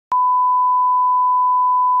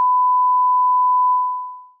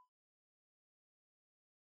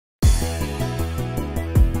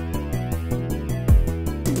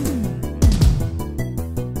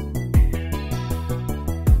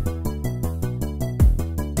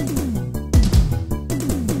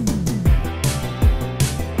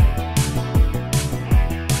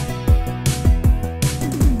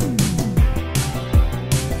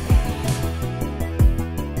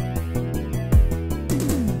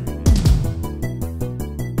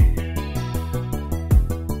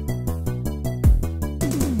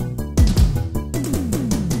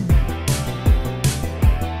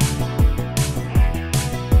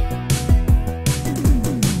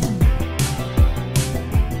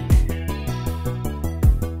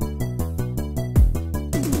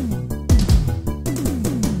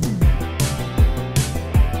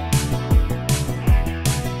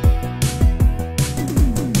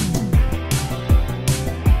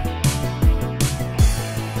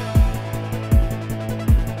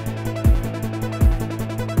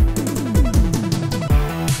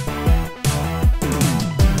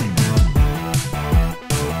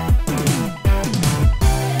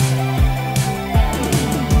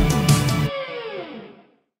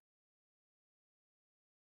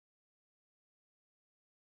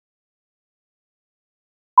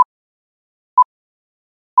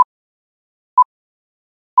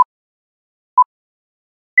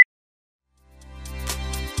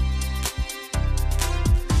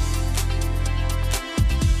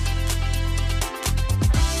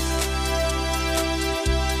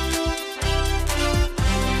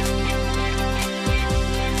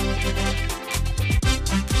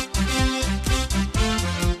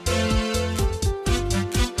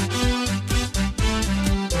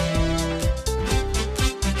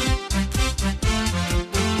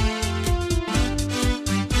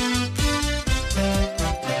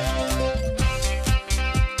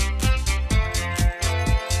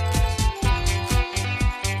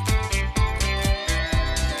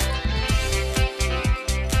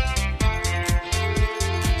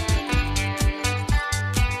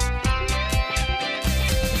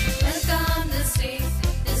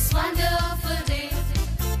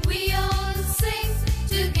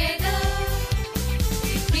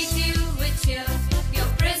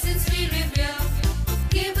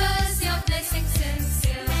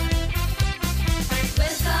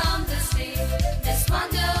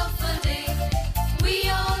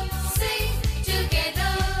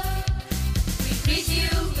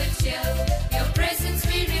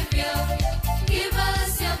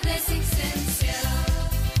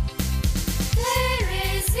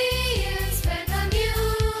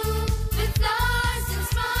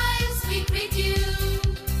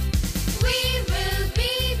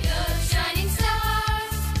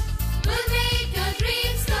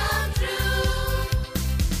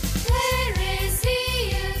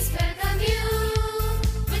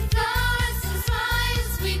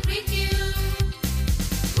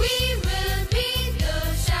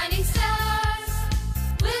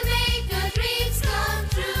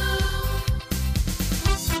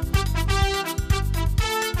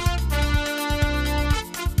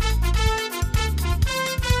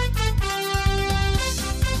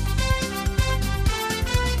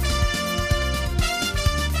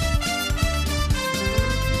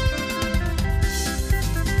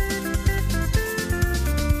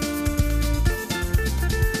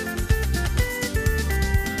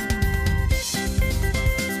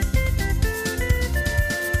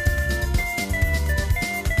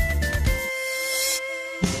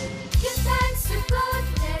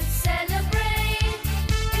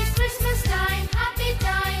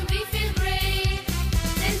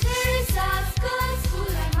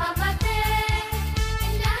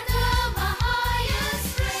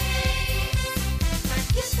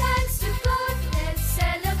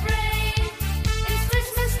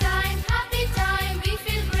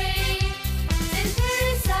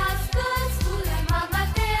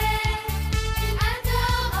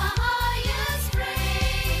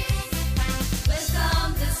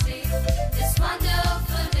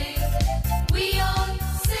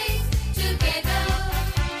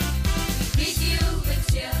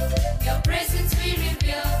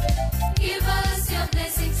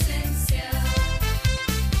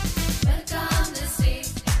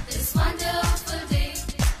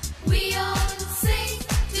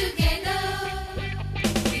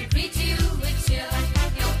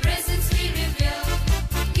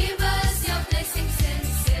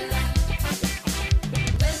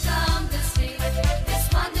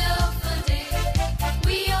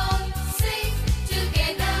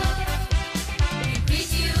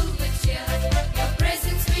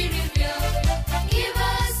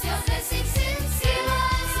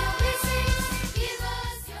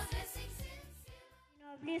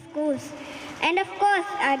and of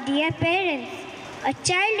course our dear parents. A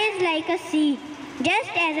child is like a seed.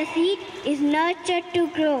 Just as a seed is nurtured to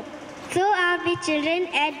grow, so are we children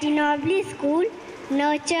at the Nobili school,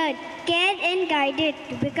 nurtured, cared and guided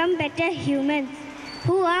to become better humans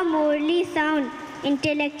who are morally sound,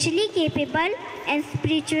 intellectually capable and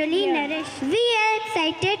spiritually nourished. We are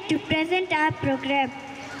excited to present our program.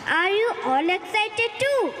 Are you all excited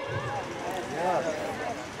too?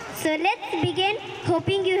 So let's begin,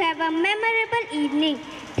 hoping you have a memorable evening.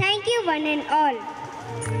 Thank you one and all.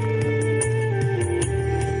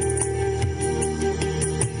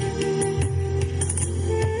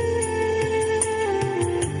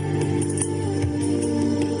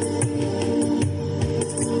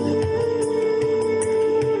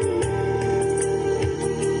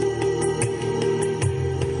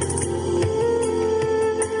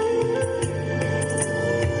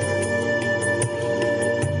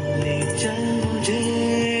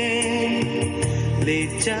 ले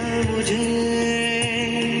चल मुझे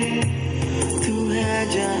तू है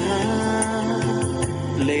जहां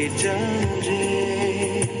ले चल मुझे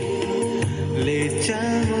ले चल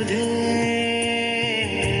मुझे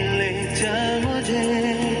ले चल मुझे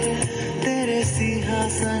तेरे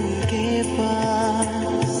सिंहासन के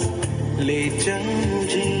पास ले चल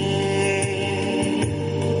मुझे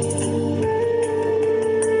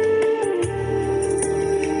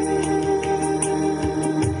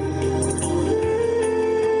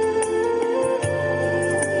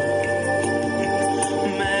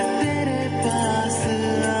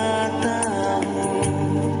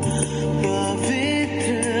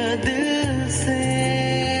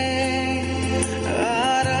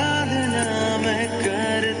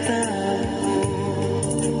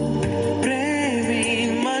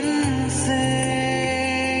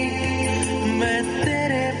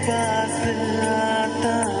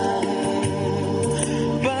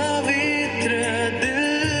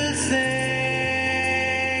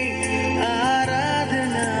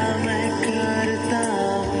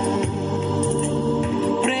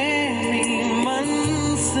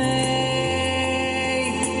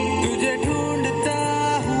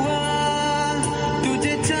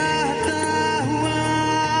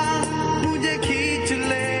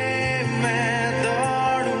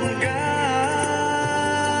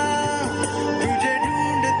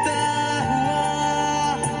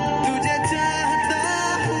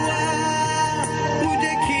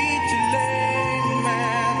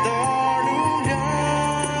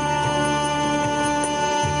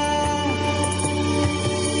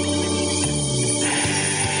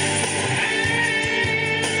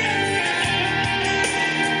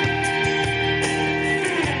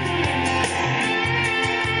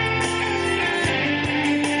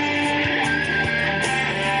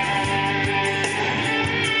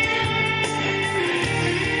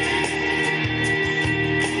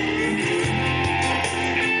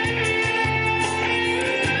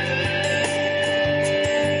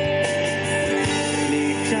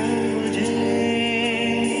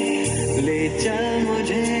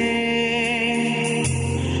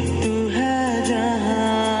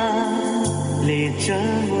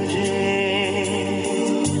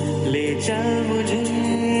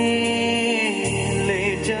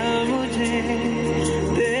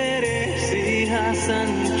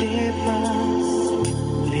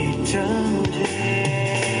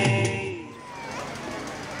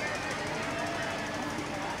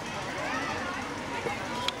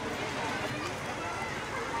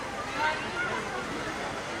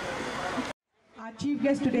Our chief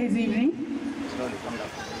guest today's evening. Slowly come down.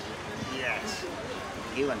 Yes.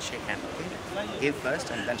 Give and shake hand, okay? Give first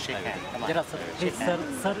and then shake hand. Come on. Please, sir,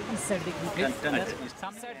 इस साइड देखिए, please.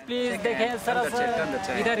 Please देखें, sir,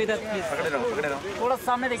 इधर, please. पकड़े रहो. थोड़ा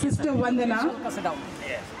सामने देखिए. Sister Vandana. Sit down.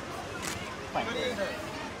 Yes. Fine.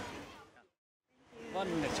 1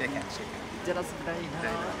 minute. Shake hand. जरा सा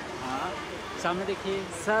इधर. हाँ. सामने देखिए,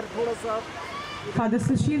 sir, थोड़ा सा. Father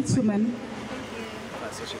Sushil Suman.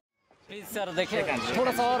 Please sir देखिए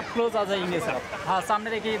थोड़ा सा और क्लोज आ जाएंगे सर. हाँ सामने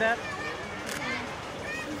देखिए इधर.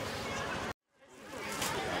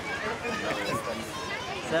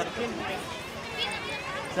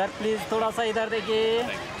 सर प्लीज थोड़ा सा इधर देखिए.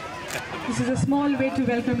 This is a small way to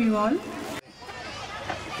welcome you all.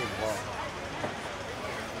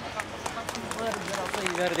 जरा सा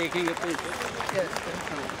इधर देखेंगे प्लीज.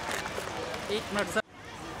 1 minute sir.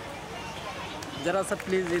 जरा सा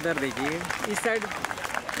प्लीज इधर देखिए इस साइड.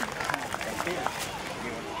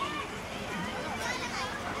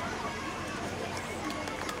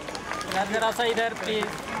 जरा सा इधर please.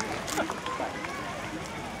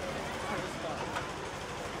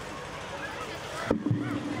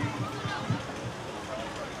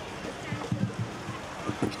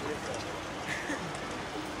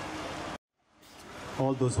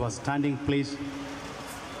 all those who are standing, please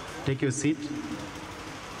take your seat.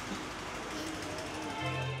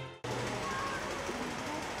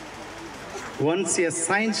 Once a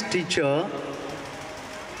science teacher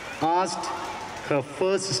asked her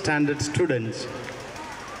first standard students,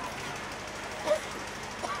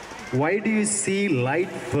 "Why do you see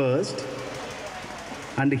light first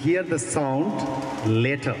and hear the sound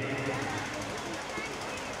later?"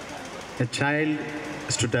 A child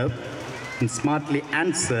stood up and smartly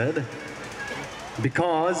answered,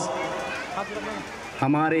 "Because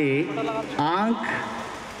हमारे आँख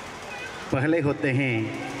पहले होते हैं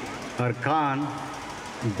और कान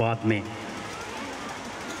बाद में."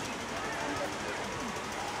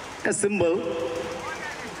 A simple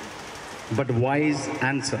but wise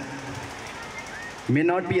answer. May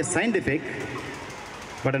not be a scientific,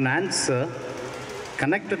 but an answer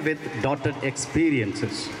connected with dotted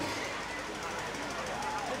experiences.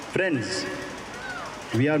 Friends,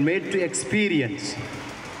 we are made to experience,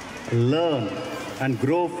 learn, and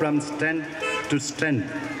grow from strength to strength.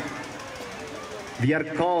 We are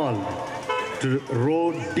called to row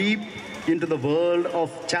deep into the world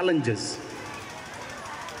of challenges.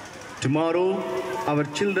 Tomorrow, our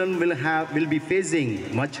children will be facing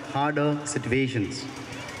much harder situations.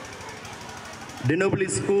 The Nobili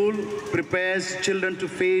School prepares children to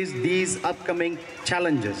face these upcoming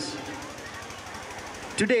challenges.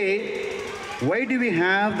 Today, why do we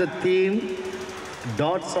have the theme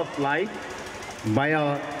Dots of Light by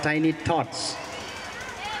our tiny tots?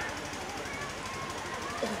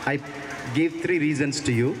 I gave 3 reasons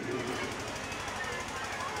to you.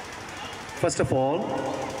 First of all,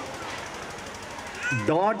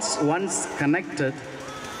 dots once connected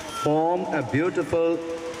form a beautiful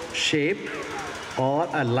shape or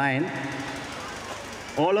a line.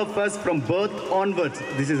 All of us from birth onwards,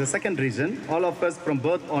 this is the second reason, all of us from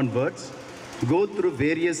birth onwards go through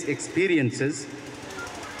various experiences.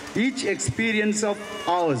 Each experience of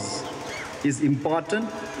ours is important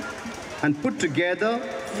and put together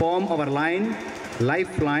form our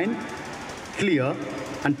lifeline, clear,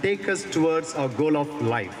 and take us towards our goal of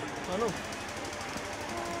life.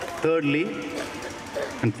 Thirdly,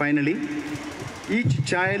 and finally, each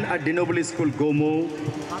child at the Nobili School Gomoh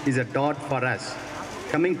is a dot for us.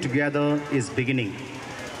 Coming together is beginning.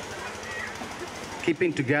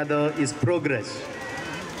 Keeping together is progress.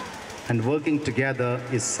 And working together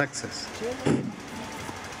is success.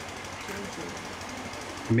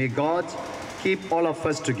 May God keep all of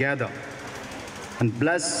us together and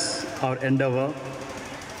bless our endeavor,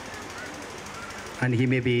 and He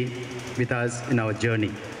may be with us in our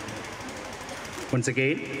journey. Once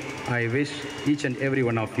again, I wish each and every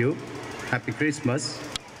one of you Happy Christmas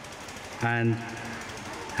and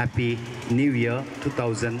Happy New Year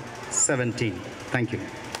 2017. Thank you.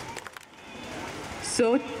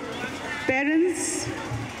 So, parents,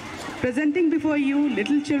 presenting before you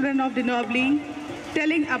little children of the Nobili,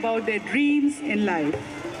 telling about their dreams in life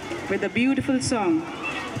with a beautiful song.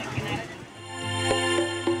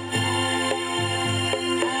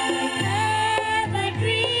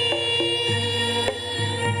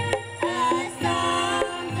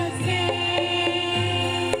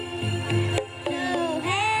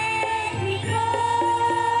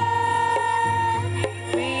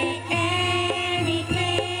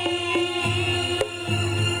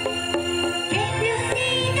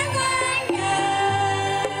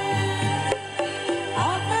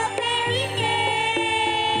 Of a fairy tale.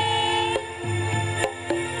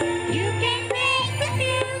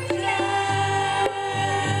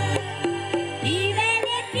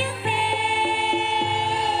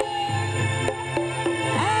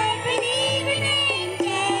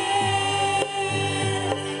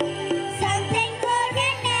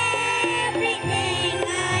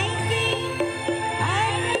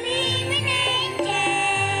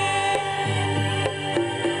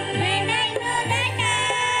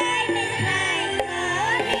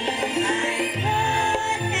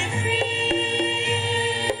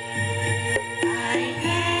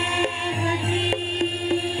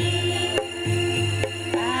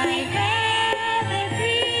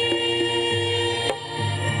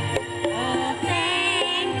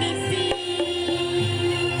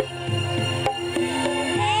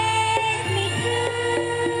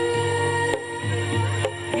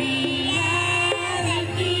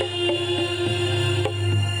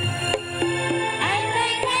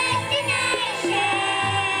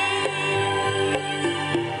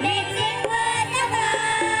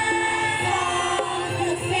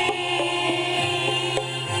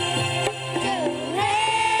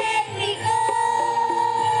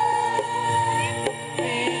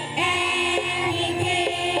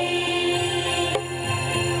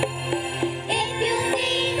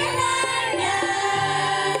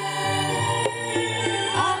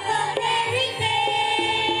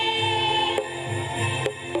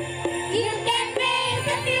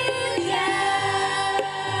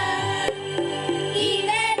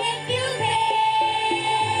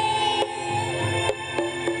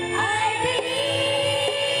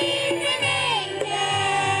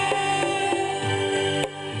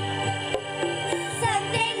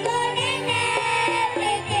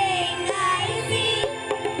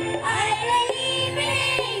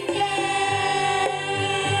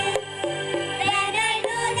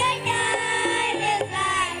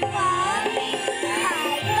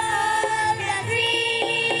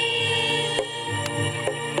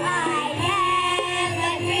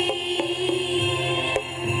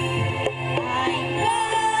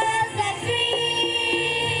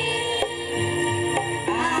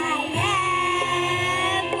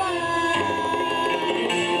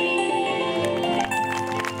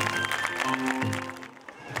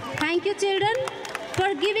 you, children,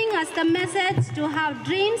 for giving us the message to have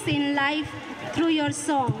dreams in life through your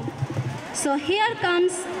song. So here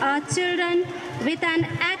comes our children with an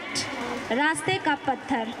act, Raste Ka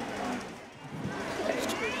Patthar.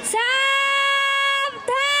 सावधान!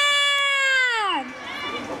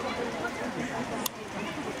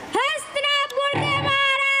 हस्तिनापुर के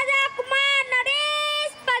महाराजा कुमार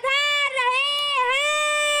नरेश पधार रहे हैं।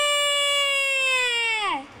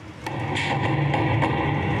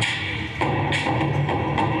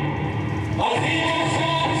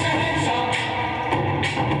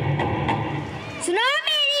 सुनो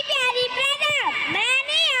मेरी प्यारी प्रजा,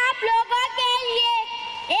 मैंने आप लोगों के लिए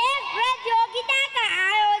एक प्रतियोगिता का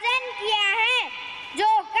आयोजन किया है जो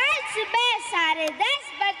कल सुबह 10:30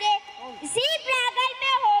 बजे इसी प्रांगण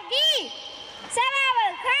में होगी।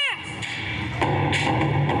 सवाल खास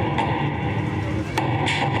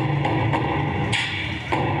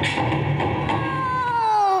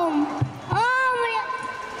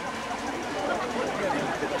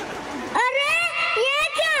अरे ये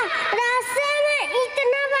क्या, रास्ते में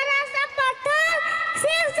इतना बड़ा सा पत्थर।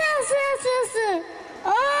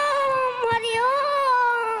 ओम हरि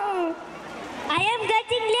ओम। I am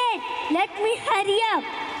getting late. Let me hurry up.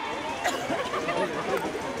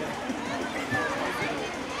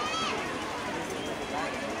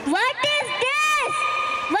 What is this?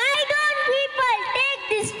 Why don't people take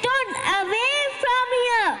this stone away from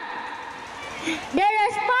here? The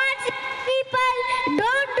responsible people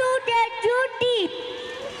don't do their duty.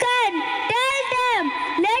 Can tell them,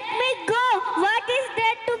 let me go. What is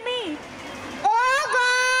that to me? Oh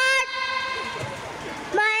God,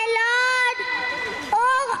 my Lord.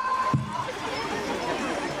 Oh,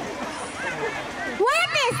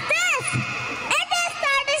 what is this? It is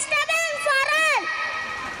the disturbance for all.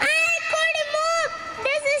 I could move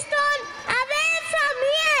this stone away from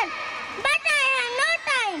here, but I have no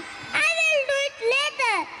time. I will do it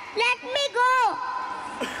later. Let me go.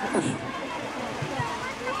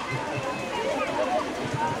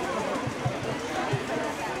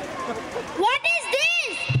 What is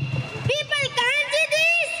this? People can't see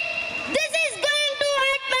this. This is going to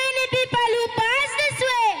hurt many people who pass this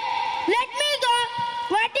way. Let me go.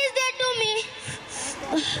 What is that to me?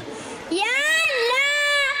 Ya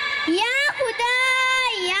Allah, Ya Khuda,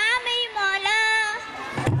 Ya मेरी मौला।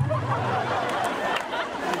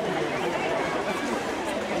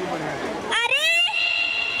 अरे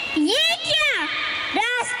ये क्या,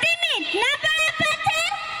 रास्ते में इतना बड़ा पत्थर।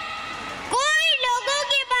 कोई लोगों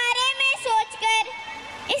के बारे में सोचकर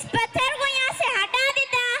इस पत्थर को यहाँ से हटा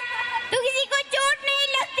देता तो किसी को चोट नहीं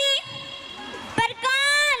लगती, पर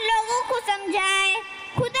कौन लोगों को समझाए,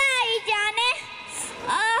 खुदा ही जाने।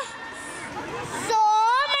 So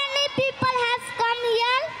many people have come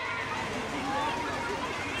here.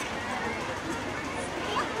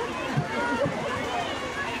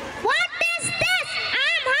 What is this?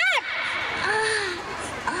 I'm hurt.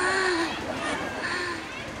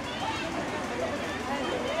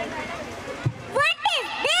 What is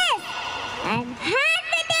this? I'm hurt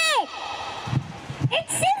with it. It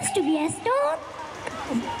seems to be a stone.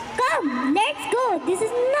 Come, let's go. This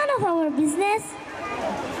is none of our business.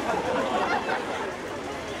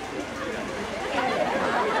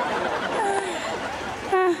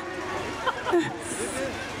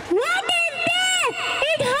 What is this?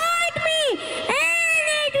 It hurt me and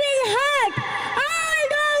it will hurt all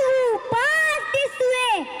those who pass this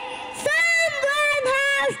way. Someone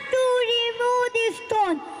has to remove this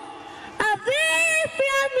stone away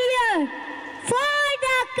from here for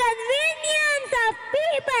the convenience of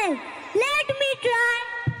people. Let me try.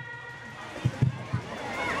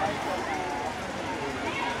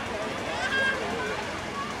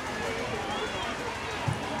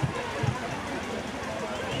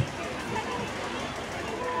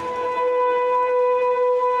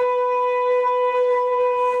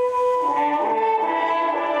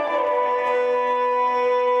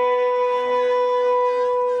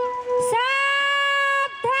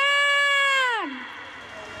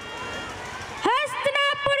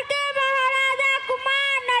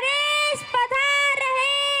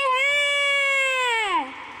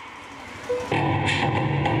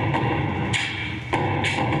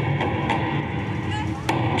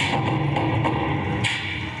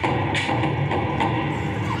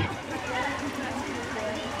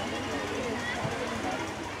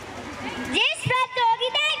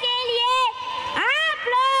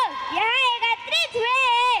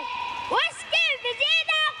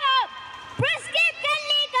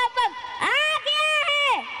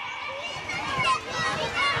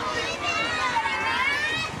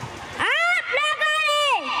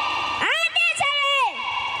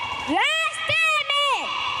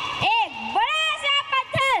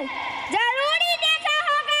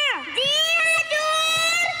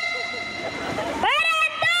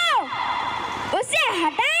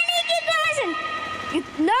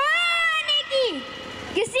 कितनों ने की,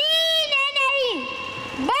 किसी ने नहीं,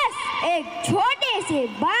 बस एक छोटे से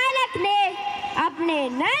बालक ने अपने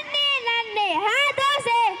नन्हे नन्हे हाथों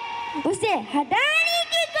से उसे हटाने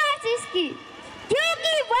की कोशिश की,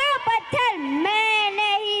 क्योंकि वह पत्थर मैंने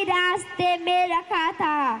ही रास्ते में रखा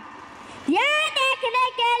था, यह देखने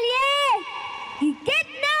के लिए कि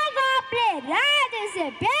कितनों को अपने राज्य से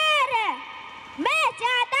प्यार है। मैं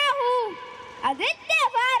चाहता हूँ आदित्य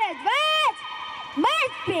भारद्वाज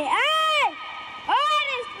मंच पे आए और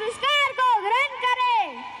इस पुरस्कार को ग्रहण करें।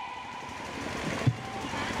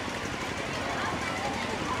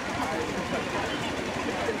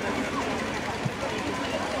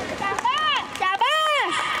 शाबाश,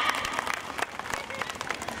 शाबाश।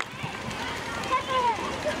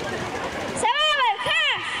 सवाल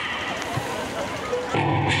खास।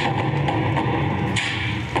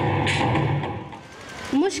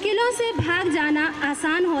 मुश्किलों से भाग जाना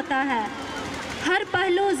आसान होता है, हर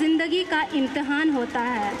पहलू जिंदगी का इम्तिहान होता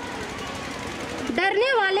है।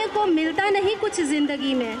 डरने वाले को मिलता नहीं कुछ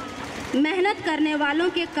जिंदगी में, मेहनत करने वालों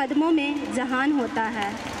के कदमों में जहान होता है।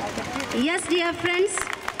 Yes, dear friends,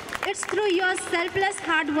 it's through your selfless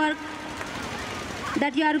hard work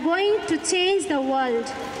that you are going to change the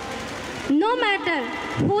world. No matter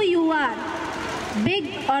who you are,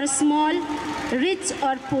 big or small, rich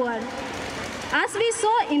or poor, as we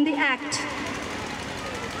saw in the act.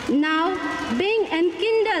 Now, being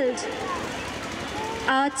enkindled,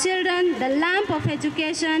 our children, the lamp of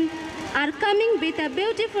education, are coming with a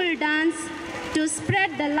beautiful dance to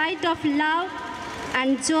spread the light of love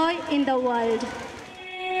and joy in the world.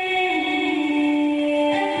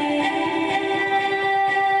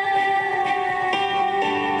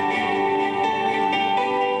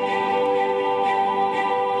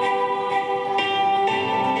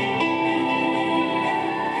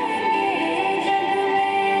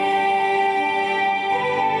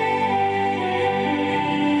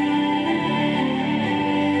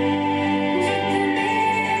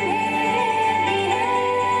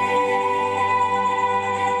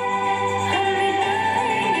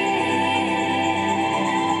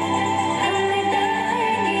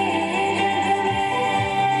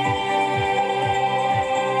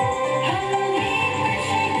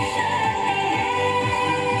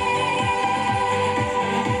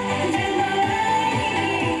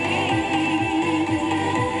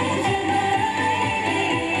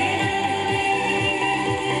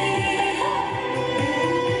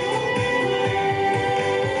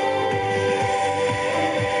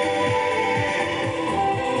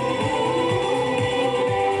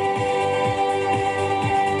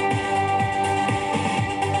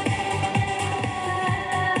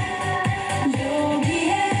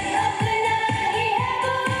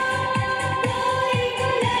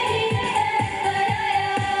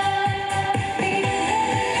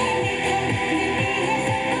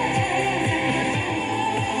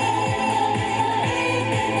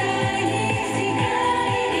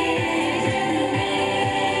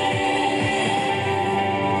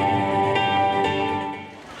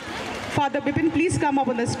 Father Bipin, please come up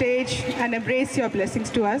on the stage and embrace your blessings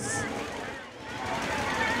to us.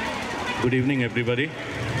 Good evening, everybody.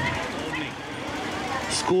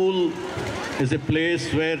 School is a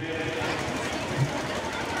place where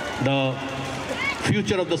the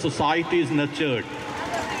future of the society is nurtured.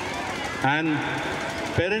 And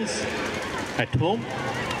parents at home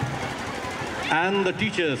and the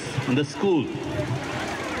teachers in the school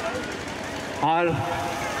are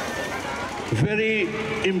very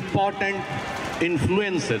important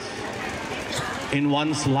influences in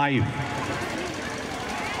one's life.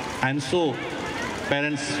 And so,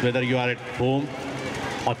 parents, whether you are at home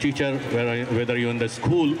or teacher, whether you're in the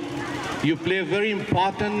school, you play a very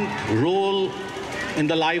important role in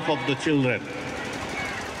the life of the children.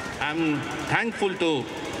 I'm thankful to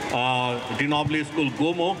the Nobili School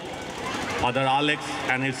Gomoh, Father Alex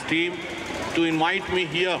and his team to invite me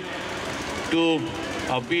here to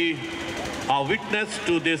be a witness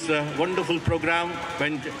to this wonderful program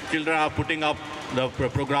when children are putting up the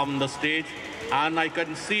program on the stage. And I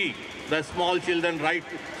can see the small children right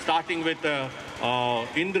starting with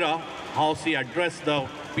Indra, how she addressed the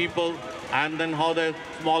people, and then how the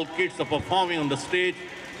small kids are performing on the stage.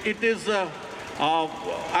 It is,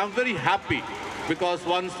 I'm very happy because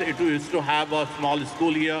once it used to have a small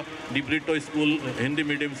school here, the Brito school, Hindi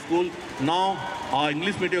medium school. Now our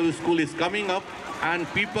English medium school is coming up, and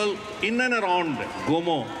people in and around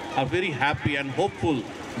Gomoh are very happy and hopeful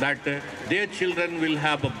that their children will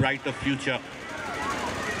have a brighter future.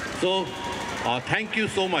 So thank you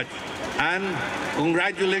so much, and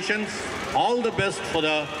congratulations, all the best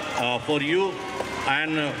for you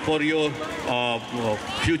and for your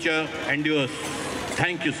future endeavors.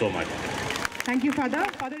 Thank you so much. Thank you, Father.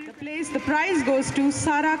 Father, the prize goes to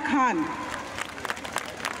Sara Khan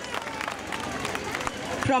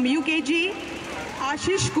from UKG.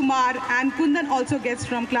 Ashish Kumar and Kundan also gets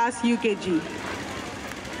from class UKG.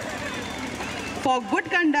 For good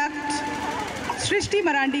conduct, Srishti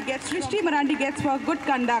Marandi gets for good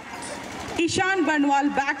conduct. Ishan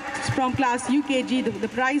Banwal back from class UKG, the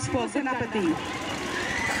prize for Ganapati.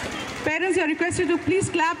 Parents, you are requested to please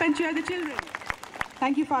clap and cheer the children.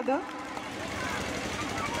 Thank you, Father.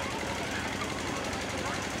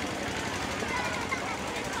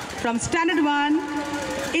 From Standard 1,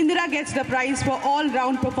 Indira gets the prize for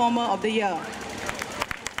all-round performer of the year.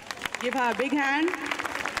 Give her a big hand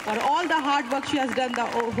for all the hard work she has done the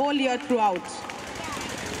whole year throughout.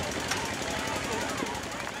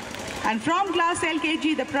 And from class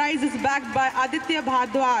LKG, the prize is backed by Aditya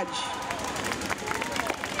Bhardwaj.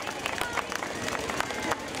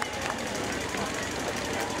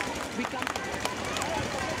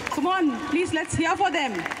 Come on, please, let's hear for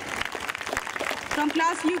them. From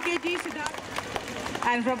class UKG, Siddharth.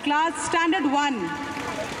 And from class Standard 1,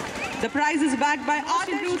 the prize is backed by Art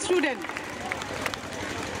Improved student.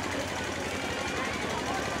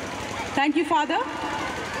 Thank you, Father.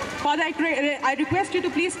 Father, I request you to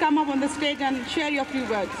please come up on the stage and share your few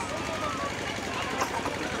words.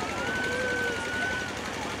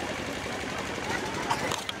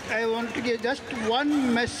 I want to give just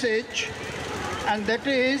one message, and that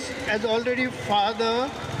is, as already Father,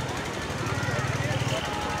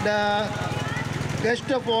 the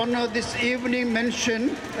guest of honor this evening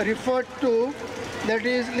mentioned, referred to, that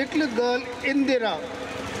is little girl Indira.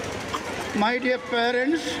 My dear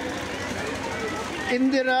parents,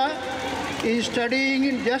 Indira is studying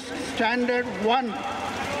in just Standard 1.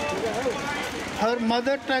 Her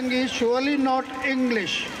mother tongue is surely not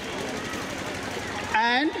English.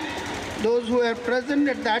 And those who were present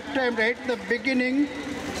at that time, right at the beginning,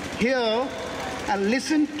 here and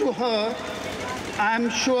listen to her, I am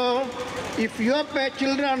sure if your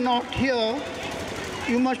children are not here,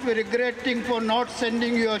 you must be regretting for not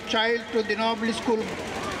sending your child to the Nobili school.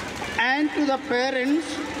 And to the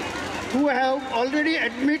parents who have already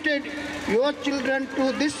admitted your children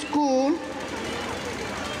to this school,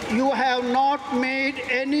 you have not made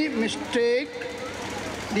any mistake.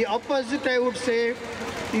 The opposite, I would say,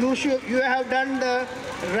 you have done the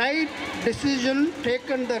right decision,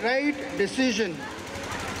 taken the right decision.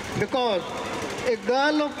 Because a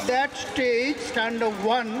girl of that stage, Standard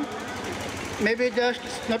 1, maybe just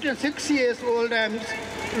not even 6 years old,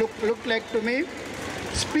 look like to me,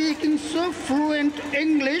 speaking so fluent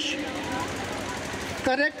English,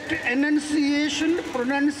 correct enunciation,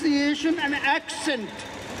 pronunciation, and accent.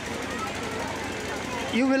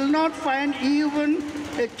 You will not find even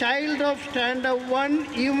a child of Standard 1,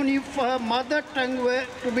 even if her mother tongue were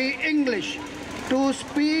to be English, to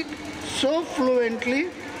speak so fluently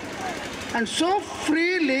and so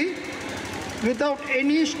freely without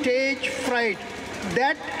any stage fright.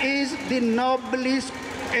 That is the Nobili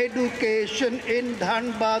education in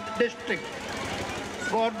Dhanbad district.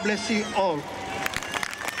 God bless you all.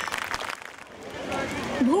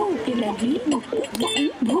 भूख लगी भूख लगी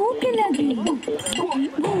भूख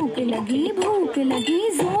लगी भूख लगी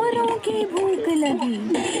जोरों की भूख लगी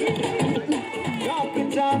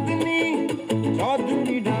चांदनी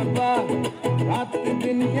चौधरी ढाबा रात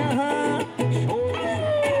दिन यहाँ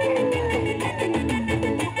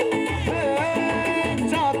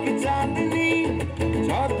चाक चांदनी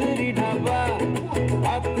चौधरी ढाबा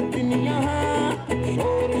रात दिन यहाँ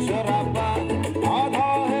शोर शराबा आधा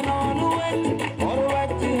है नॉनवेज और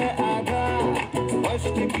वेज है आधा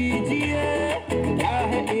स्पष्ट कीजिए क्या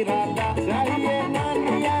है इरादा चाहिए नान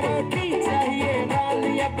या रोटी चाहिए दाल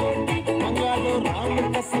या बोटी मंगा लो राम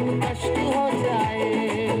कसम कष्ट हो जाए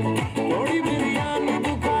थोड़ी बिरयानी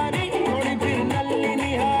बुखारी थोड़ी फिर नल्ली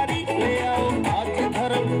निहारी ले आओ आज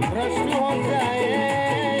धर्म भ्रष्ट हो जाए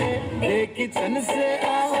एक किचन से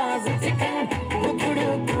आवाज चिकन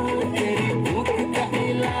टुकड़ों को तेरी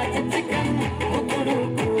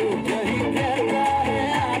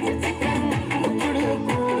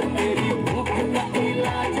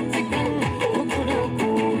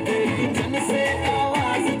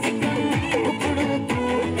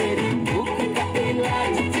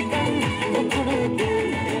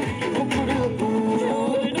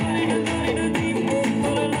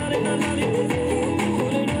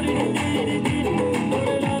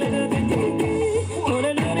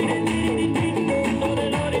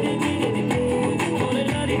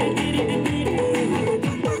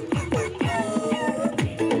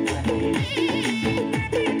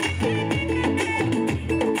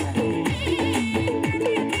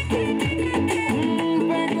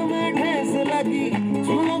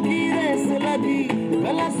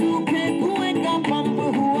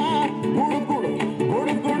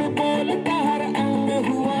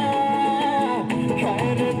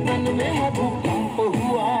भूकंप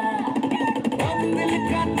हुआ, दिल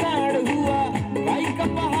का ताड़ हुआ, भाई का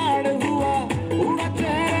पहाड़ हुआ, उड़ा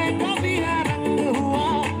चेहरे का भी है रंग हुआ,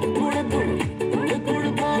 गुड़ गुड़ गुड़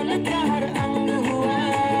बोल का हर अंग हुआ,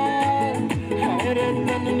 हरे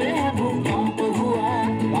तन में भूकंप हुआ।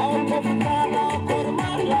 लाओ कोफ्ता लाओ कोरमा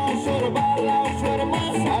लाओ शोरबा लाओ शोरमा,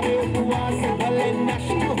 सारे उपवास भले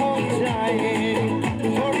नष्ट हो जाए।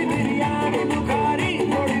 थोड़ी बिरयानी बुखारी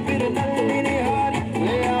थोड़ी फिर नल्ली निहारी,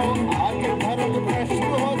 ले आओ आके धर्म भ्रष्ट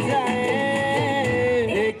हो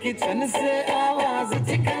जाए। किचन से आवाज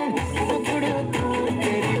चिकन टुकड़ू टू,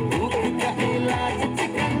 तेरी भूख का इलाज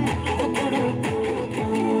चिकन टुकड़ू टू।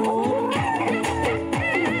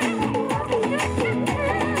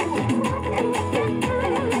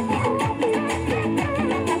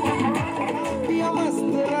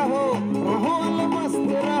 मस्त रहो रहो मस्त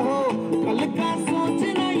रहो, कल का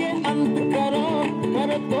सोचना ये अंत करो,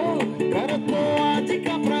 कर तो आज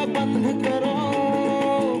का प्रबंध करो,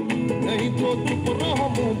 नहीं तो चुप रहो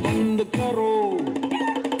मुंह बंद करो।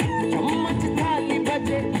 चम्मच थाली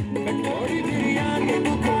बजे कटोरी बिरयानी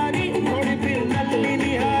बुखारी, थोड़ी फिर नल्ली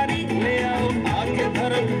निहारी, ले आओ आके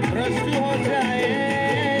धर्म भ्रष्ट हो जाए।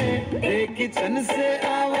 किचन से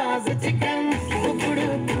आवाज चिकन टुकड़ू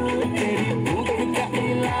टू, तेरी भूख का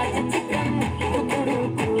इलाज चिकन टुकड़ू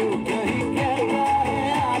टू, यही कहता है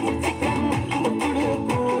आज चिकन टुकड़ू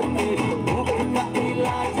टू, तेरी भूख का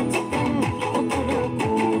इलाज चिकन टुकड़ू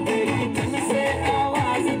टू, तेरी किचन से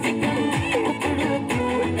आवाज चिकन टुकड़ू टू,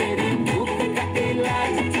 तेरी भूख का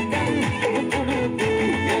इलाज चिकन टुकड़ू टू,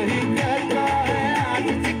 यही कहता है आज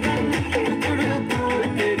चिकन टुकड़ू टू,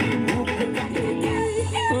 तेरी भूख का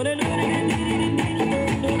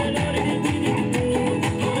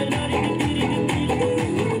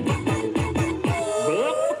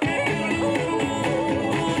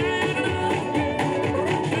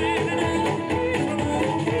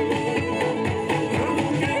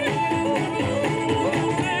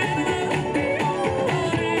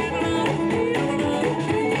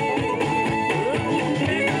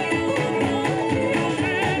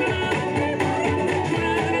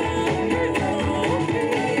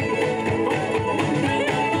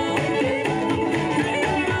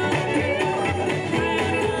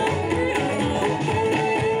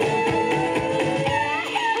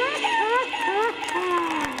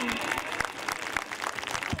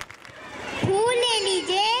फूल ले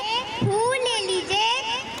लीजिए, फूल ले लीजिए,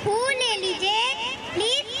 फूल ले लीजिए,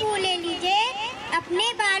 प्लीज फूल ले लीजिए, अपने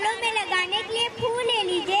बालों में लगाने के लिए फूल ले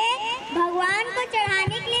लीजिए, भगवान को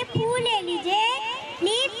चढ़ाने के लिए फूल ले लीजिए,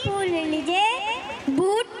 प्लीज फूल ले लीजिए।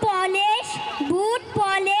 Boot polish, boot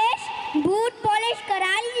polish, boot polish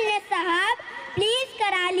करा लीजिए साहब, प्लीज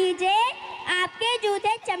करा लीजिए, आपके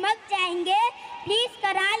जूते चमक जाएंगे, प्लीज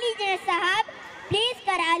करा लीजिए साहब, प्लीज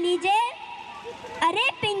करा लीजिए। अरे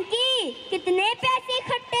पिंकी, कितने पैसे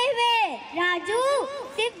इकट्ठे हुए? राजू,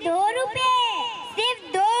 सिर्फ 2 रुपए, सिर्फ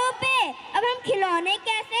 2 रुपए। अब हम खिलौने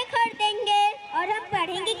कैसे खरीदेंगे और हम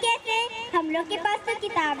पढ़ेंगे कैसे? हम लोग के पास तो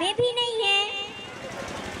किताबें भी नहीं है।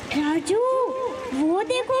 राजू, वो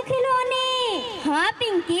देखो खिलौने। हाँ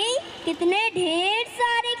पिंकी, कितने ढेर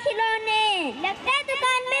सारे खिलौने। लगता है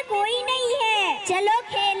दुकान में कोई नहीं है। चलो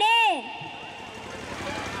खेले।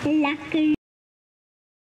 लकड़ी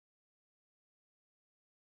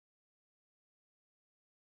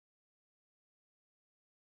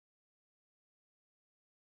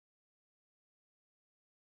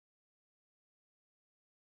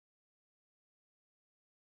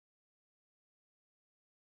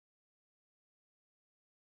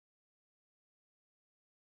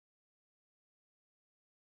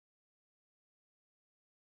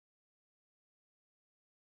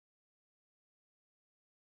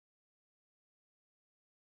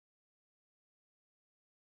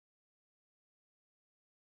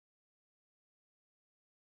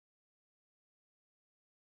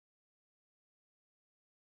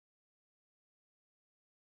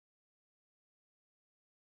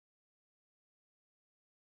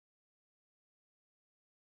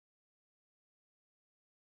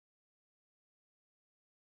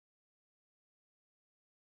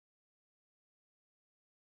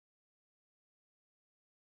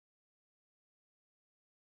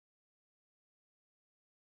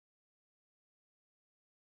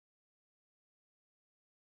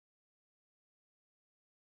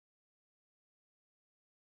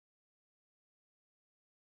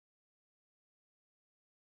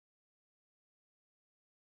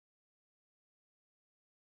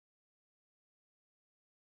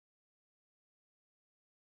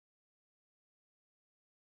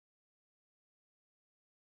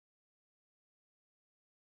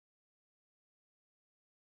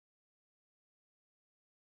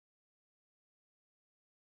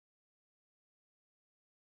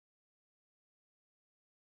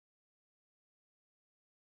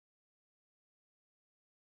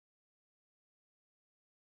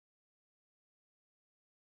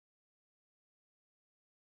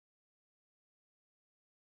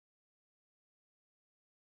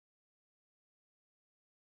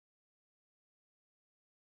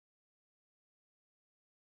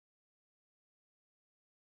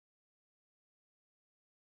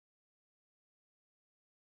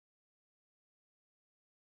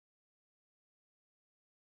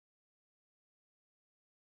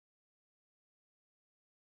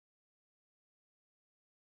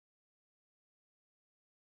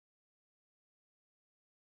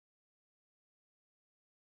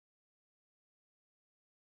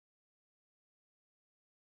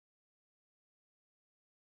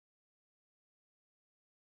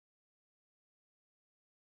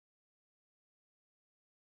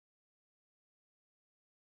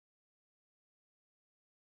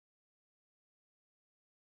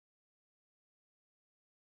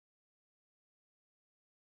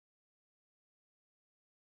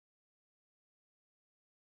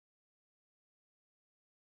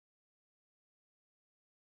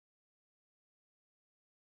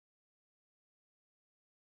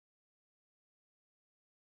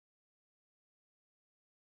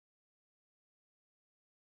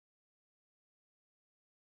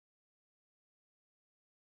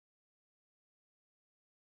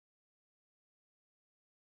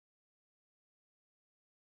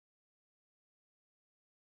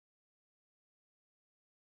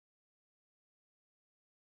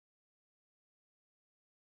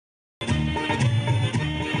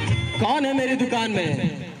कौन है मेरी दुकान में?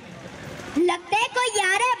 लगता है कोई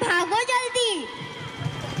यार है, भागो जल्दी।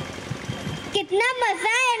 कितना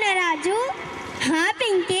मजा है ना राजू। हाँ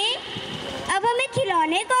पिंकी, अब हमें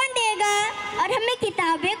खिलौने कौन देगा और हमें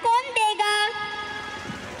किताबें कौन देगा?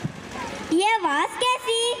 ये आवाज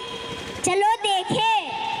कैसी? चलो देखें।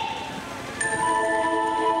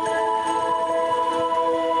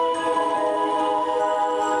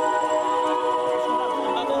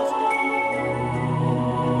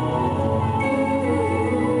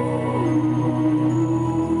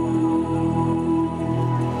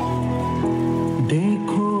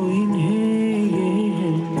 देखो इन्हें ये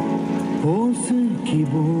है ओस की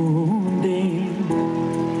बूंदें,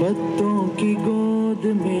 पत्तों की गोद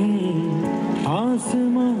में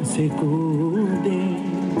आसमां से कूदे,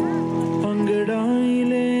 अंगड़ाई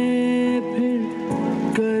ले फिर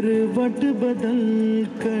करवट बदल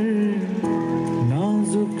कर,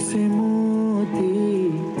 नाजुक से मोती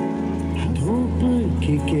धूप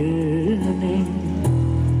की किरणें,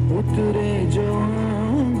 उतरे जो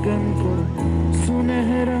आंगन को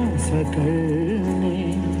सुनहरा सा करने,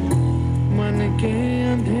 मन के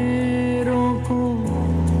अंधेरों को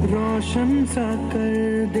रोशन सा कर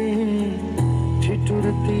दे,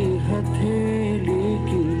 ठिठुरती हथेली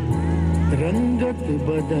की रंगत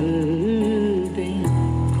बदल दे,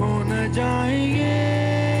 खो न जाएंगे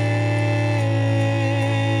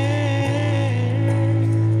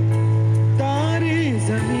तारे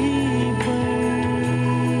ज़मीन पर।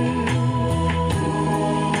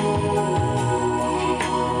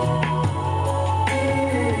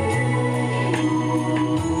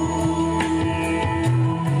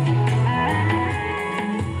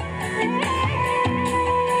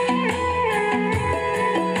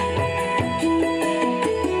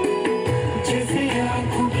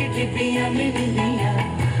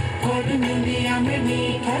 और दुनिया में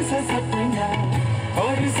मीठा सा सपना,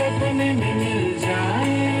 और सपने में मिल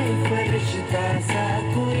जाए फरिश्ता सा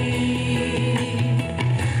कोई,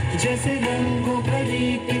 जैसे रंगों भरी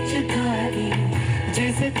पिचकारी,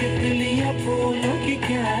 जैसे तितलियां फूलों की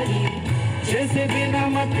क्यारी, जैसे बिना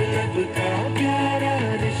मतलब का प्यारा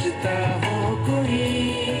रिश्ता हो कोई,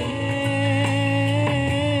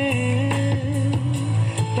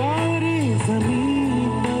 तारे ज़मीन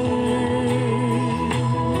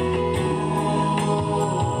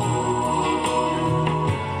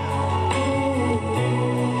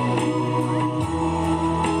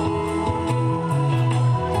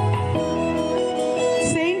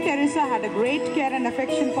had a great care and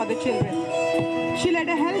affection for the children. She led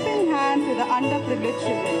a helping hand to the underprivileged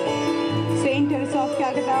children. Saint Teresa of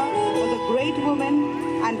Calcutta was a great woman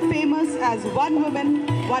and famous as one woman,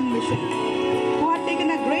 one mission, who had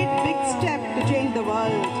taken a great big step to change the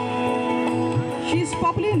world. She is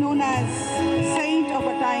popularly known as Saint of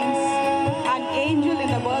her times, an angel in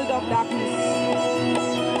the world of darkness.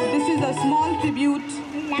 This is a small tribute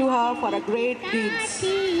to her for her great deeds.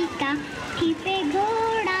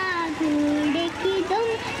 घोड़े की दुम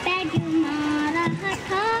पे मारा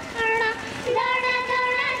हथौड़ा, दौड़ा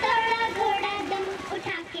दौड़ा दौड़ा घोड़ा दुम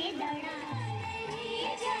उठा के दौड़ा।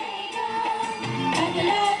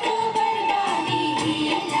 बदला तो बर्बादी ही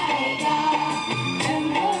जाएगा,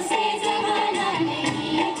 जंगलों से जमाना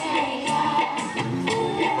नहीं जाएगा,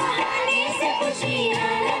 फूल बहाने से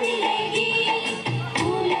खुशियाँ न मिलेगी,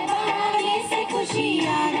 फूल बहाने से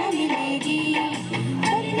खुशियाँ न मिलेगी,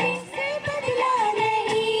 बदले से बदला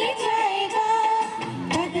नहीं जाएगा,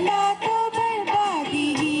 बदला तो बर्बादी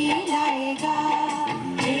ही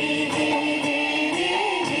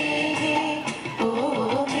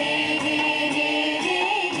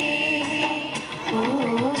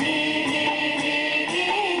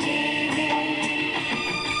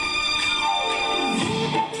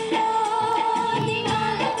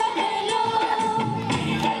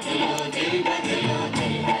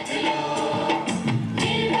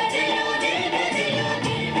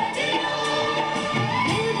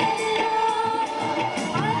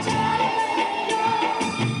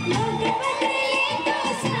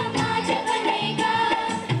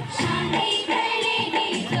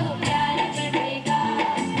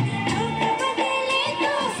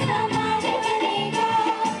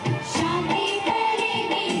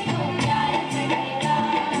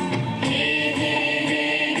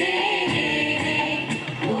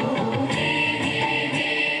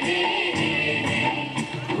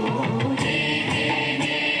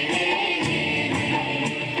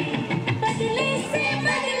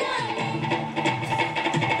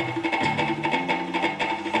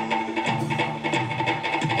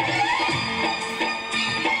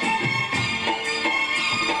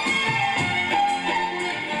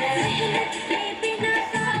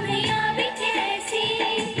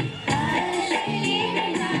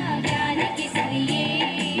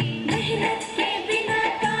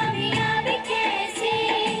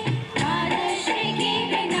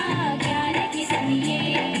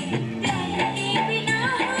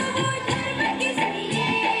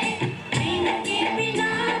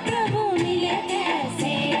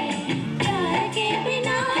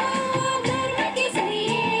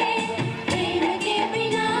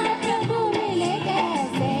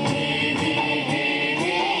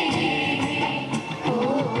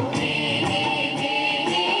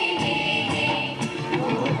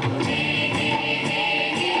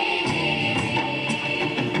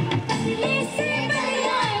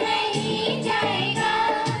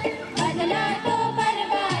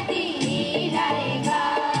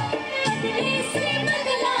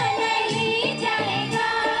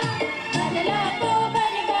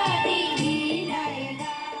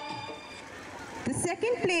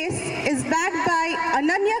second place is backed by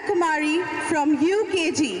Ananya Kumari from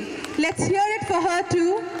UKG. Let's hear it for her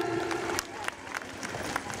too.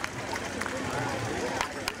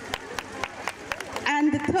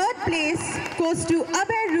 And the third place goes to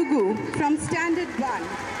Abhay Rugu from Standard 1.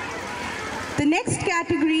 The next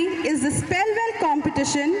category is the Spellwell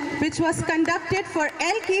competition, which was conducted for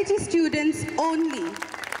LKG students only.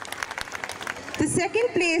 The second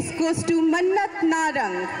place goes to Mannat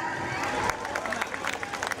Narang.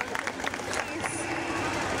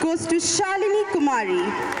 Goes to Shalini Kumari.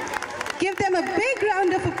 Give them a big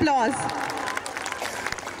round of applause.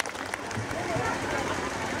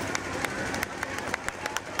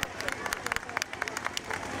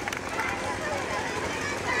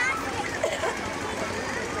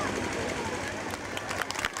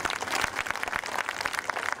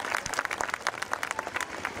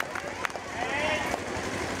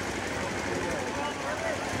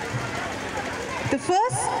 The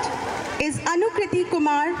first is Anukriti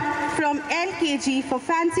Kumar from LKG for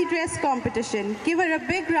fancy dress competition. Give her a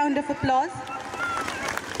big round of applause.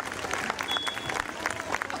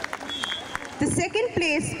 The second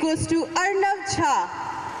place goes to Arnav Jha.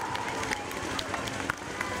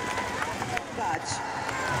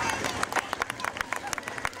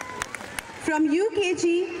 From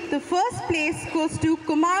UKG, the first place goes to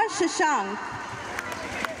Kumar Shashank.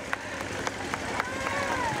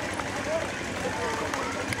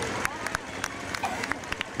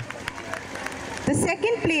 The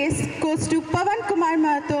second place goes to Pavan Kumar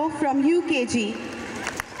Mahato from UKG.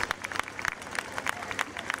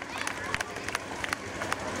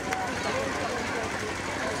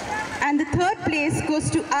 And the third place goes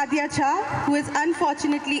to Adya Jha, who is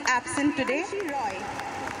unfortunately absent today.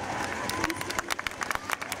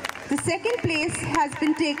 The second place has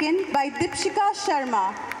been taken by Dipshika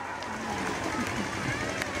Sharma.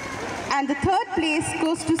 And the third place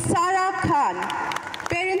goes to Sara Khan.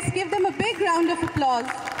 Parents, give them a big round of applause.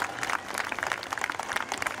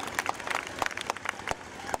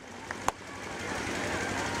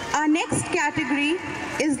 Our next category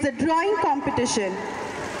is the drawing competition.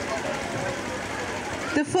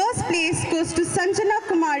 The first place goes to Sanjana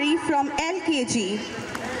Kumari from LKG.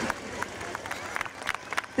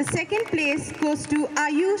 The second place goes to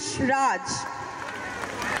Ayush Raj.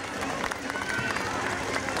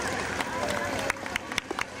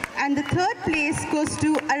 And the third place goes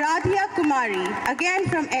to Aradhya Kumari, again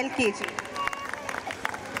from LKG.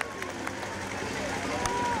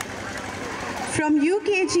 From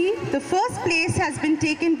UKG, the first place has been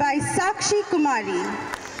taken by Sakshi Kumari.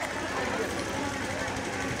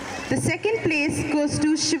 The second place goes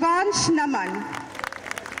to Shivansh Naman.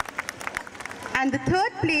 And the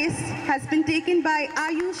third place has been taken by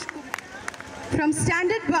Ayush Kumari. From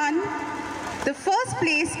Standard 1, the first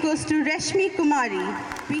place goes to Rashmi Kumari.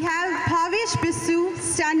 We have Bhavesh Bisu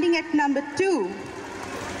standing at number 2.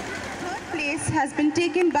 Third place has been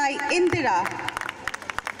taken by Indira.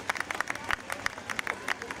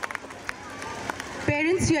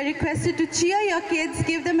 Parents, you are requested to cheer your kids.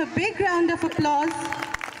 Give them a big round of applause.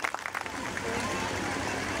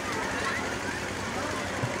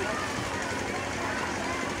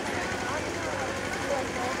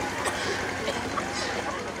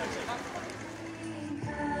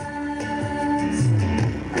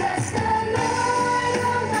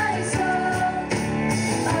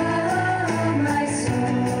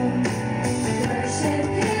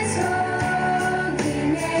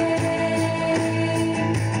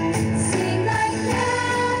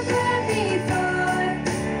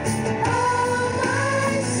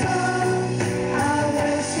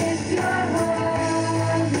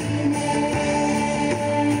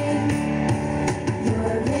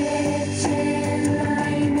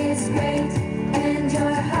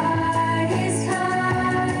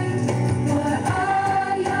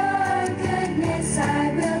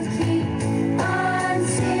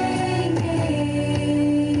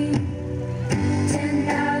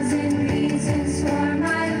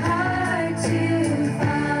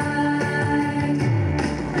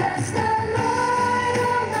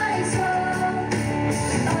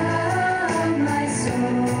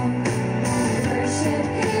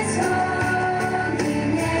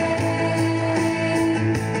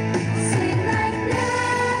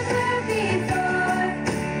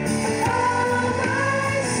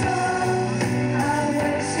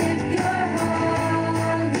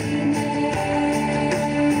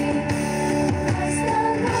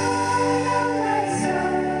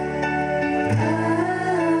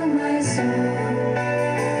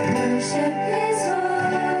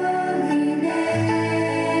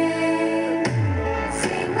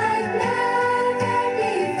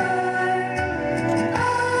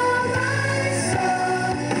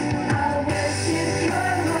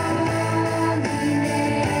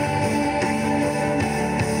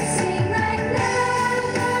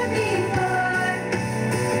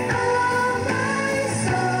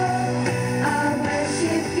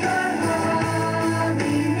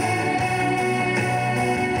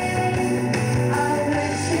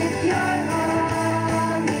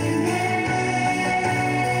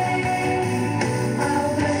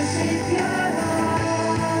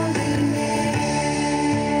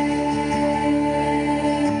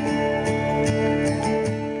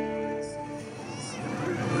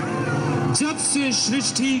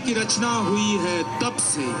 सृष्टि की रचना हुई है तब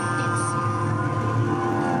से,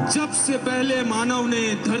 जब से पहले मानव ने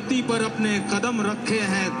धरती पर अपने कदम रखे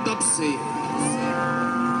हैं, तब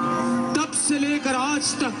से लेकर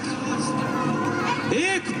आज तक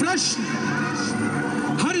एक प्रश्न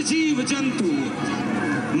हर जीव जंतु,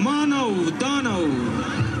 मानव दानव,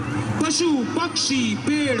 पशु पक्षी,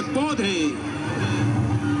 पेड़ पौधे,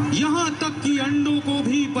 यहां तक कि अंडों को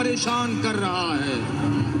भी परेशान कर रहा है।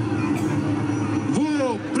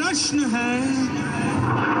 वो प्रश्न है,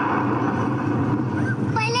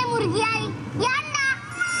 पहले मुर्गी आई या अंडा?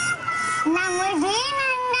 ना मुर्गी ना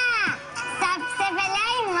अंडा, सबसे पहले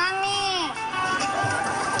आई मम्मी।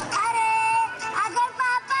 अरे अगर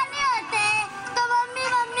पापा नहीं होते तो मम्मी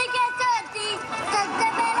मम्मी कैसे होती? सबसे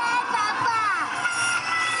पहले आए पापा।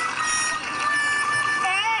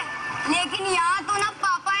 लेकिन यहाँ तो ना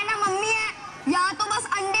पापा है ना मम्मी है, यहाँ तो बस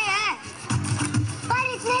अंडे हैं। पर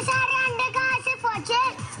इतने सारे अंडे कहाँ से पहुँचे?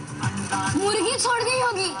 मुर्गी छोड़ गई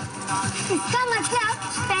होगी। इसका मतलब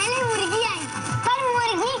पहले मुर्गी आई, पर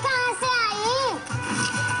मुर्गी कहाँ से आई?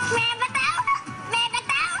 मैं बताऊँ? अरे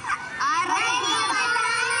बताऊँ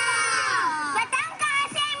कहाँ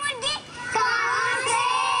से आई मुर्गी? कहाँ से?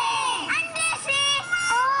 अंडे से।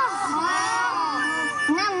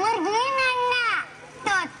 ना मुर्गी ना अंडा,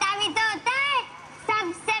 तोता भी तो होता है।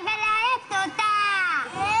 सबसे पहले आया तोता।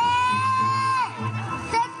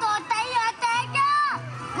 सिर्फ तोता ही होता है क्या?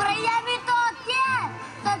 गुरैया भी तो होती है।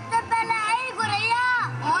 सबसे पहले आई गुरैया।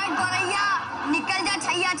 ओए गोरैया, निकल जा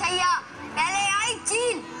छैया छैया। पहले आई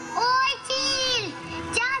चील। ओए चील,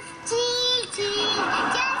 जस्ट चील चील,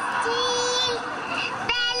 जस्ट चील।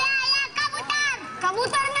 पहले आया कबूतर।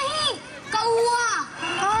 कबूतर नहीं, कौवा।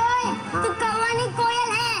 ओए तू कौवा नहीं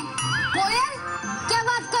कोयल है। कोयल? क्या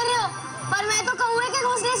बात कर रहे हो? पर मैं तो कौवे के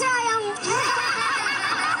घोंसले से आया हूँ।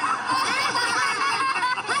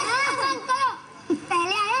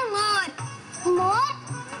 पहले आया मोर। मोर?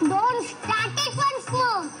 Don't start it once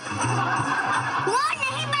more. मोर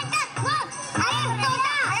नहीं बतख, मोर। अरे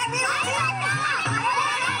तोता।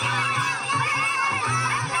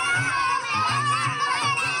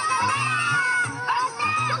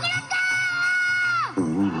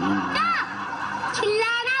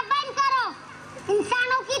 चिल्लाना बंद करो।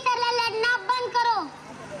 इंसानों की तरह लड़ना बंद करो।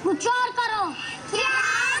 कुछ और करो। क्या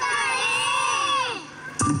करें?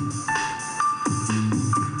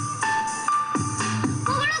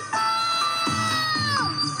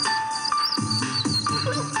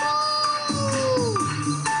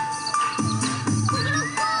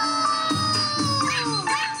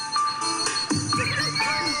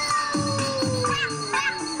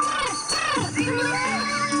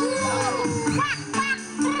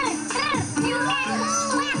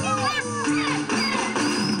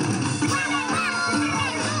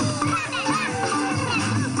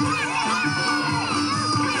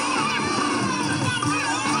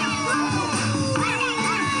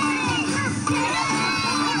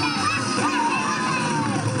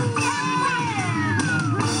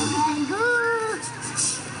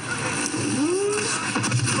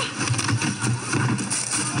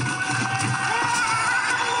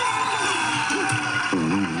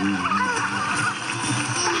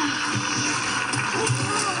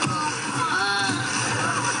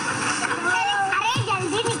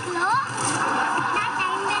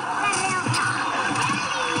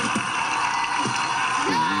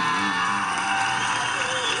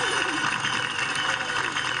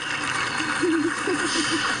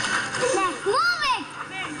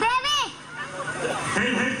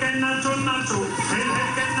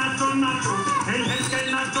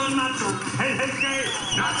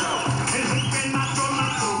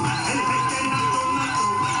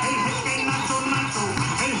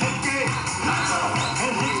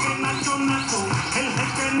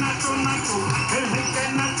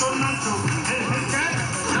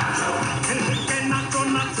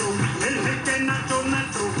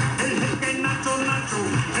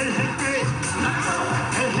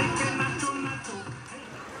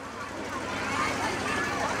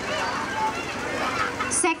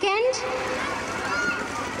 Second,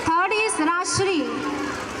 third is Rashri.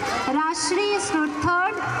 Rashri is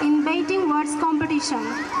third in baiting words competition.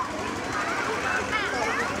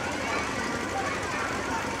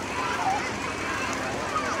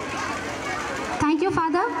 Thank you,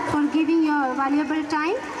 Father, for giving your valuable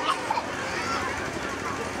time.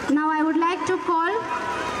 Now I would like to call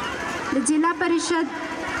the Jilla Parishad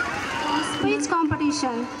speech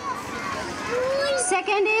competition.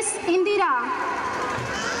 Second is Indira.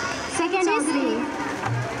 Second is Chaudhary.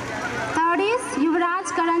 Third is Yuvraj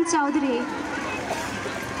Karan Chaudhary.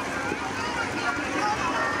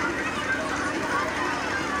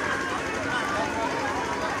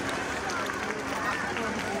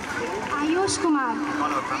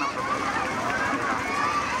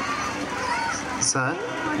 Sir.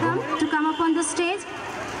 To come up on the stage.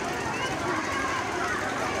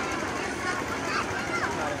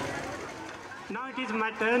 Now it is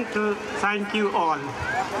my turn to thank you all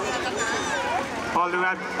who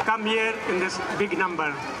have come here in this big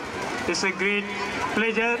number. It's a great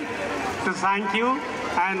pleasure to thank you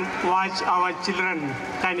and watch our children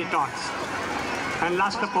tiny tots. And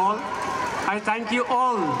last of all, I thank you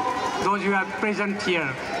all, those who are present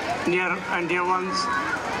here, near and dear ones,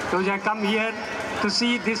 those who have come here to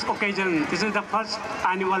see this occasion. This is the first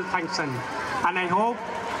annual function, and I hope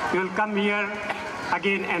you will come here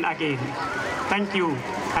again and again. Thank you,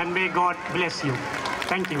 and may God bless you.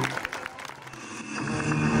 Thank you.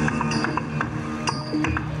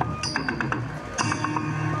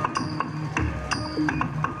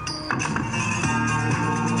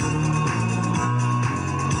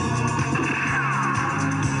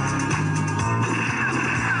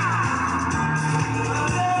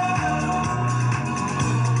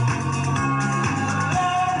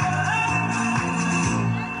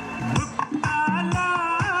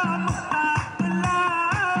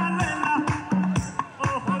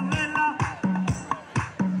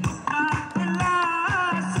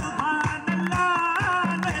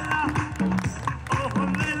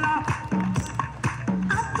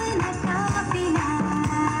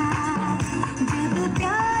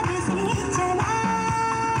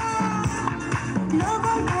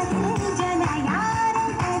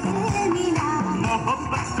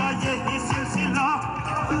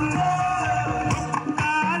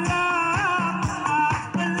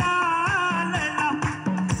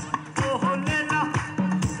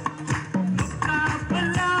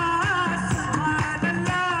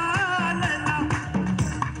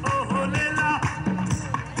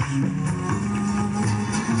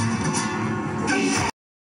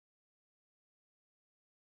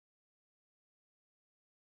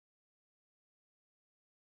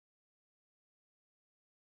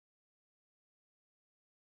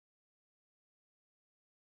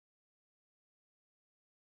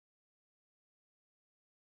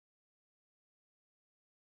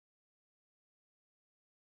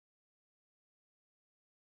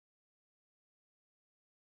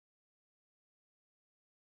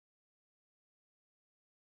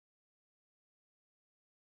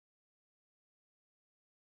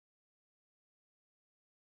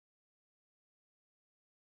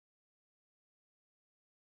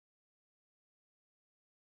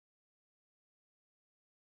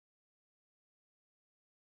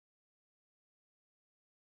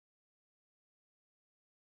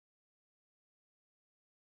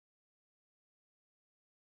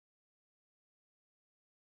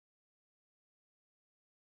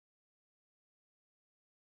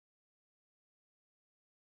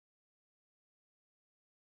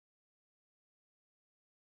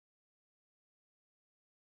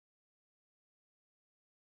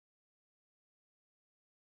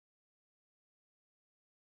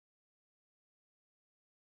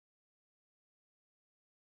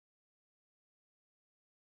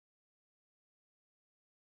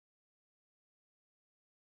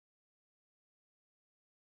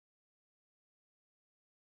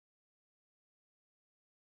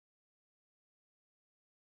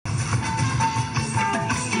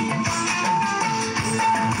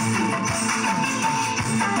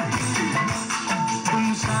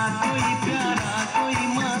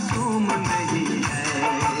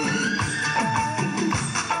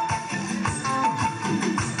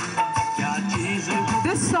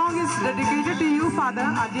 This song is dedicated to you, Father,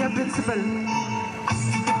 our dear principal.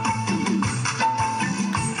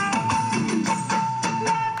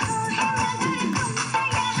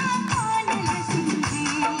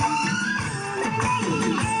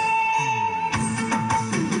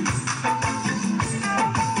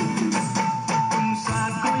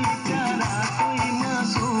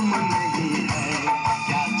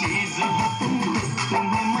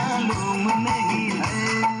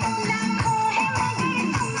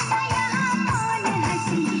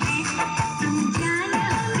 तुम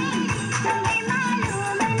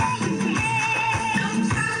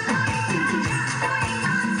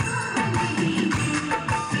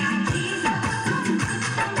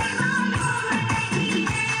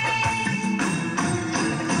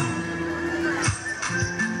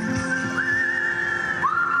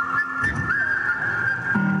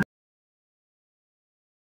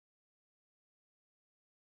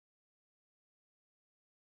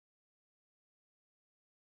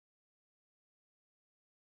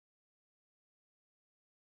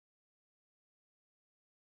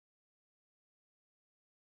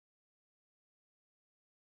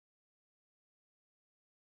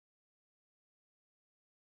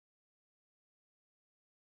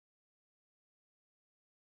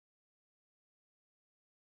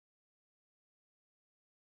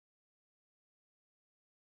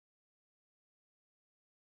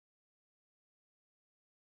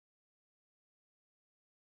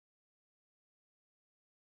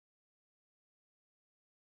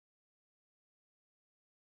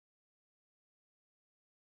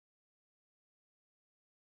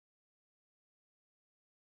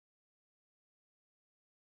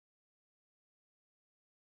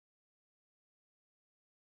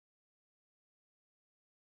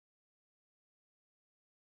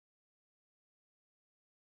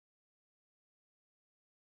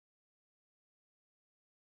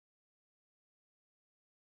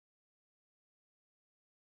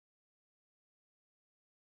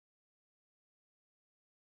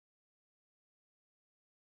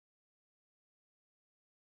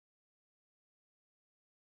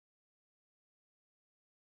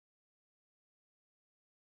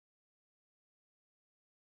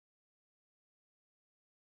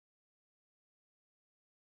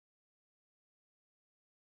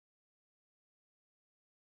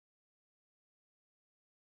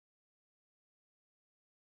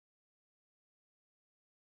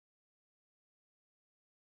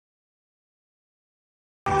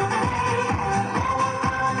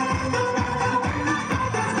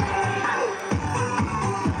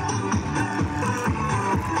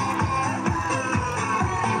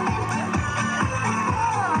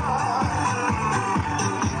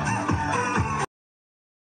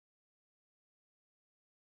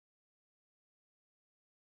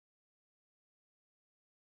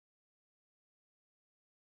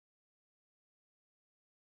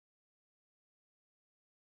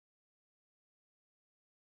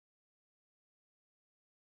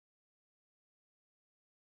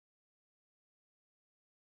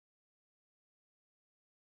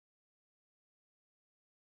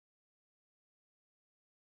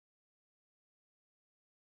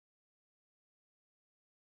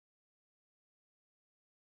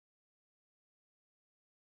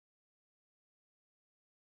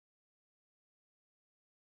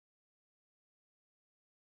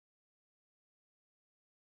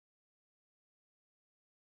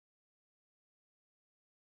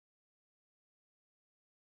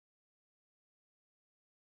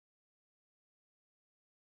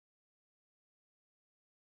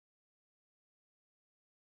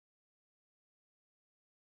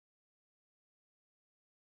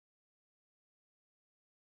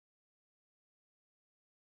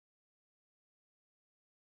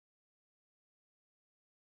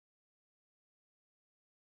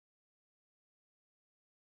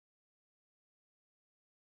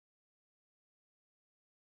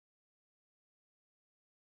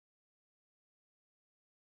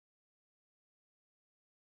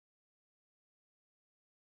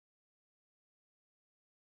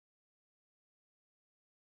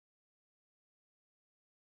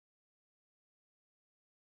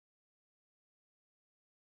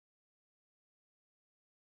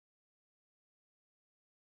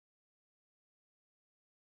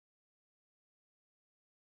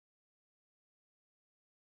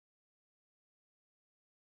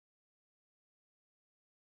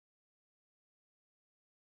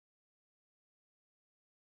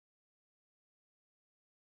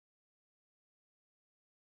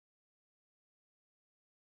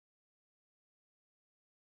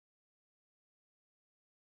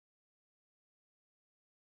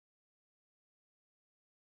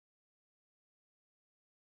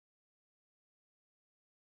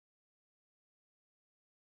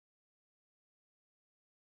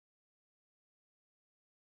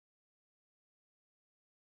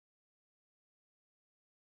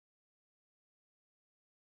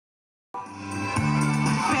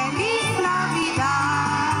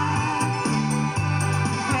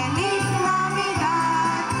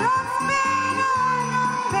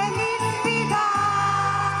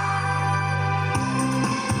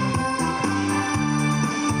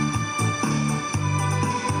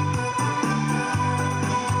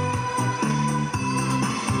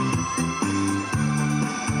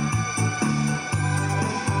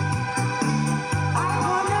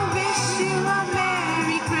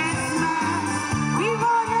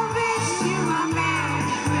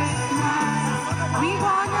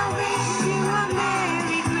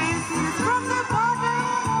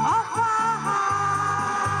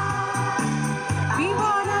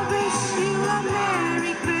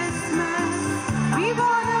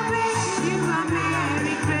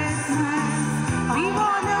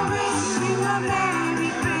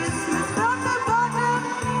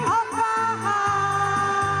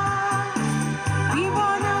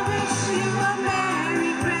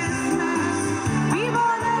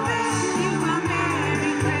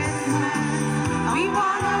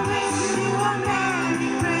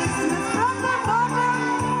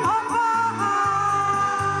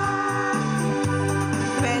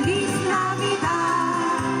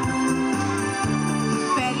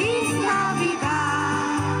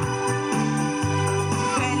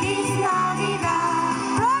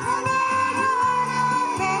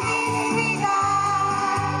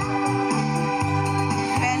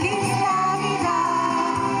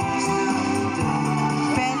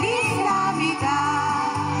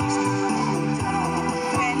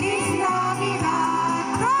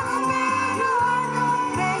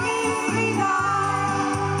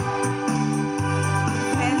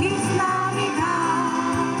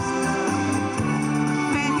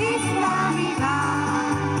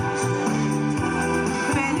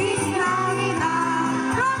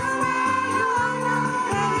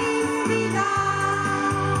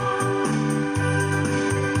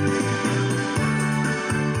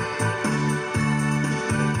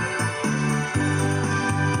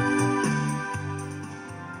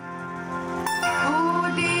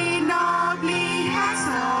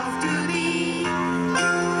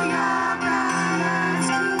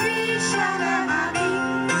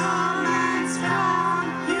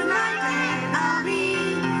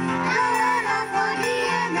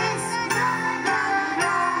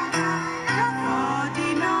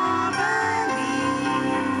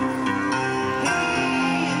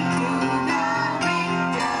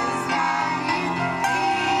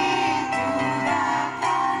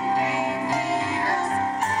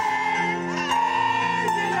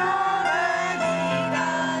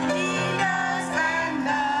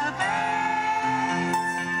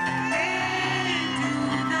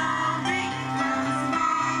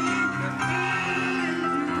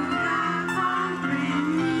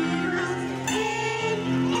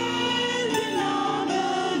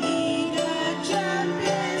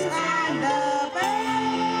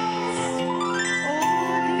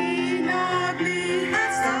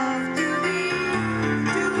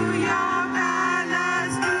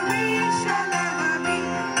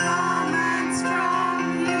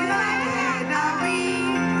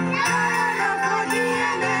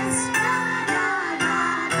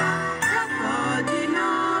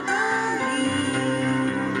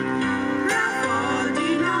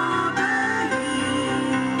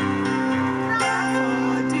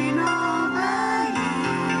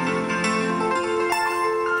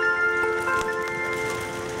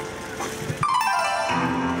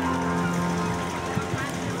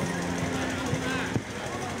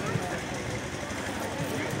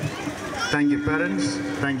Thank you, parents.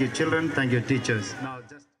 Thank you, children. Thank you, teachers. Now,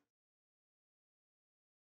 just